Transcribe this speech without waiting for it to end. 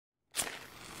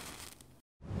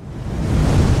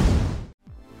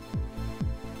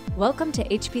Welcome to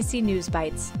HPC News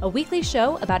Bytes, a weekly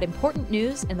show about important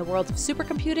news in the world of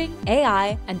supercomputing,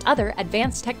 AI, and other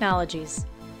advanced technologies.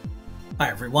 Hi,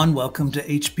 everyone. Welcome to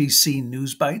HPC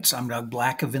News Bytes. I'm Doug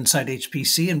Black of Inside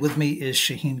HPC, and with me is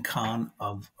Shaheen Khan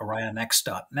of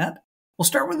OrionX.net. We'll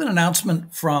start with an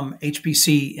announcement from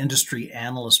HPC industry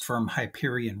analyst firm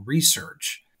Hyperion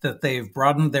Research that they've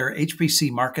broadened their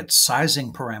HPC market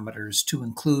sizing parameters to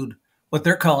include what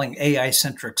they're calling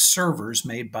AI-centric servers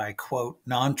made by, quote,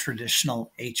 non-traditional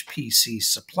HPC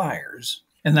suppliers.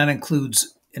 And that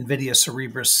includes NVIDIA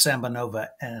Cerebras, Samba Nova,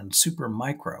 and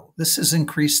Supermicro. This has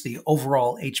increased the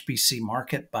overall HPC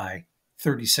market by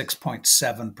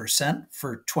 36.7%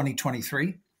 for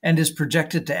 2023 and is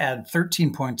projected to add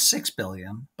 $13.6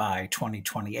 billion by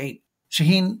 2028.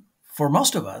 Shaheen, for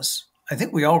most of us, I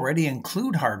think we already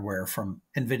include hardware from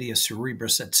NVIDIA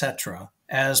Cerebras, etc.,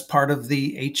 as part of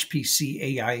the HPC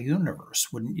AI universe,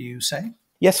 wouldn't you say?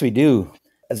 Yes, we do.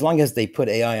 As long as they put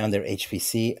AI on their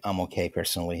HPC, I'm okay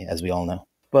personally, as we all know.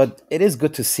 But it is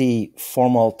good to see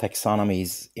formal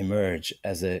taxonomies emerge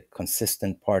as a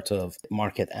consistent part of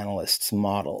market analysts'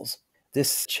 models.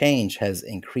 This change has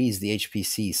increased the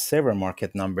HPC server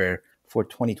market number for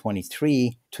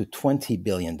 2023 to $20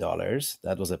 billion.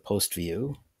 That was a post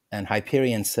view. And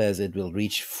Hyperion says it will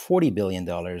reach $40 billion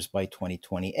by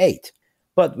 2028.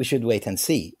 But we should wait and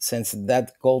see, since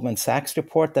that Goldman Sachs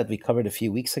report that we covered a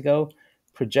few weeks ago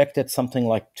projected something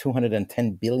like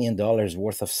 $210 billion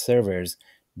worth of servers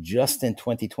just in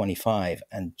 2025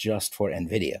 and just for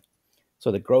NVIDIA. So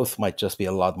the growth might just be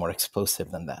a lot more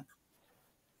explosive than that.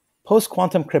 Post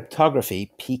Quantum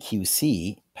Cryptography,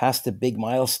 PQC, passed a big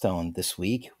milestone this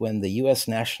week when the U.S.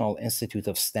 National Institute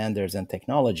of Standards and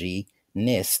Technology,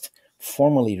 NIST,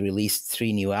 formally released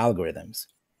 3 new algorithms.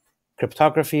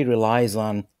 Cryptography relies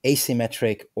on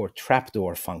asymmetric or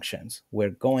trapdoor functions,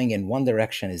 where going in one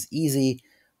direction is easy,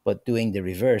 but doing the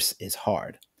reverse is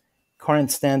hard. Current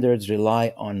standards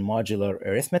rely on modular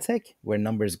arithmetic, where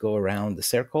numbers go around the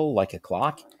circle like a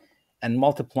clock, and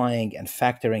multiplying and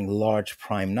factoring large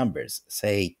prime numbers,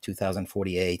 say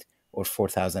 2048 or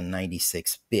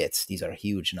 4096 bits. These are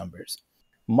huge numbers.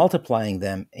 Multiplying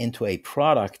them into a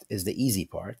product is the easy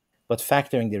part, but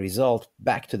factoring the result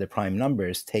back to the prime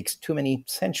numbers takes too many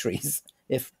centuries,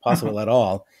 if possible at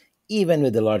all, even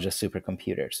with the largest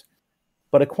supercomputers.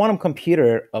 But a quantum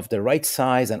computer of the right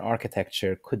size and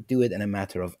architecture could do it in a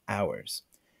matter of hours.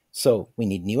 So we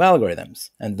need new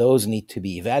algorithms, and those need to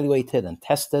be evaluated and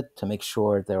tested to make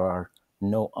sure there are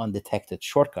no undetected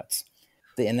shortcuts.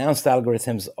 The announced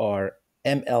algorithms are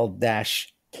ML-KEM.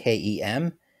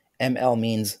 ML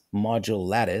means module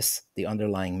lattice, the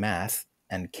underlying math,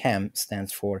 and KEM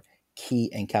stands for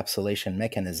Key Encapsulation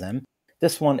Mechanism.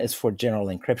 This one is for general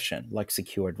encryption, like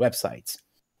secured websites.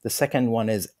 The second one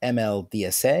is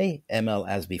ML-DSA, ML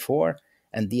as before,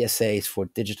 and DSA is for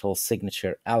Digital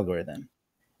Signature Algorithm.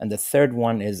 And the third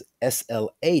one is SLH-DSA.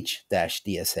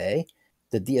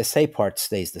 The DSA part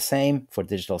stays the same for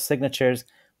digital signatures,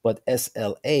 but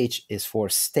SLH is for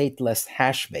stateless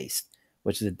hash-based,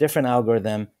 which is a different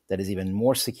algorithm that is even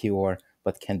more secure,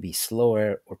 but can be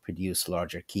slower or produce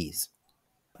larger keys.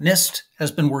 NIST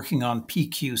has been working on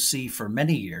PQC for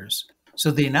many years,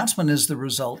 so the announcement is the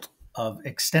result of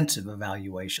extensive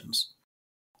evaluations.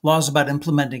 Laws about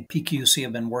implementing PQC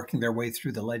have been working their way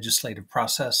through the legislative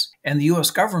process, and the U.S.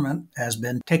 government has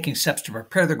been taking steps to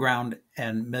prepare the ground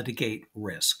and mitigate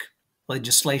risk.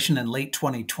 Legislation in late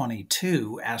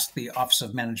 2022 asked the Office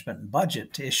of Management and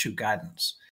Budget to issue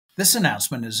guidance. This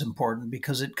announcement is important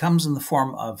because it comes in the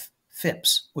form of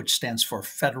FIPS, which stands for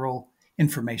Federal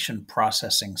Information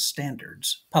Processing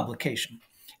Standards publication.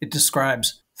 It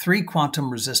describes 3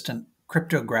 quantum-resistant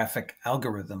cryptographic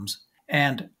algorithms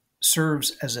and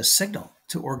serves as a signal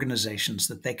to organizations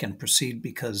that they can proceed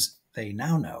because they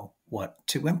now know what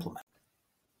to implement.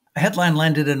 A headline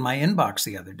landed in my inbox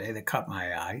the other day that caught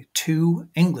my eye. 2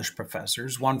 English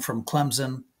professors, one from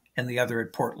Clemson and the other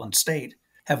at Portland State,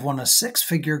 have won a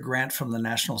 6-figure grant from the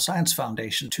National Science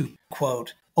Foundation to,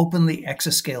 quote, open the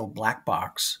exascale black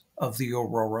box of the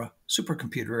Aurora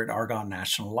supercomputer at Argonne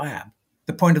National Lab.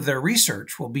 The point of their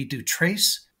research will be to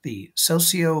trace the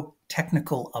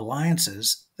socio-technical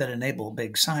alliances that enable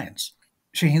big science.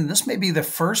 Shaheen, this may be the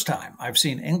first time I've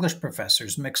seen English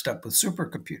professors mixed up with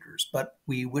supercomputers, but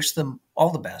we wish them all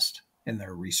the best in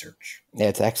their research. Yeah,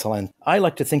 it's excellent. I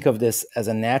like to think of this as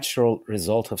a natural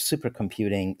result of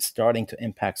supercomputing starting to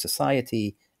impact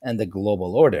society and the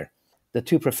global order. The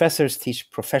 2 professors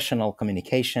teach professional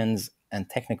communications and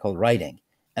technical writing,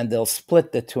 and they'll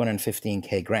split the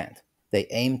 $215K grant. They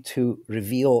aim to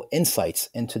reveal insights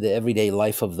into the everyday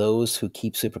life of those who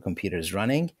keep supercomputers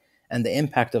running and the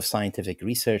impact of scientific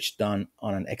research done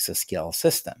on an exascale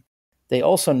system. They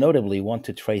also notably want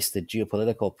to trace the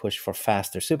geopolitical push for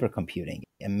faster supercomputing,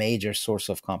 a major source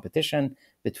of competition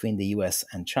between the US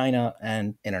and China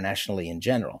and internationally in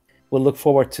general. We'll look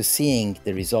forward to seeing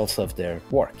the results of their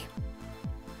work.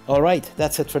 All right,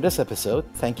 that's it for this episode.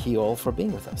 Thank you all for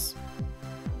being with us.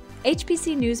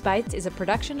 HPC News Bytes is a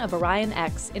production of Orion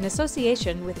X in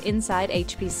association with Inside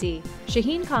HPC.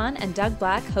 Shaheen Khan and Doug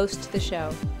Black host the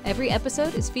show. Every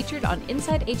episode is featured on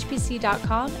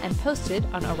InsideHPC.com and posted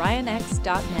on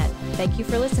OrionX.net. Thank you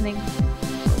for listening.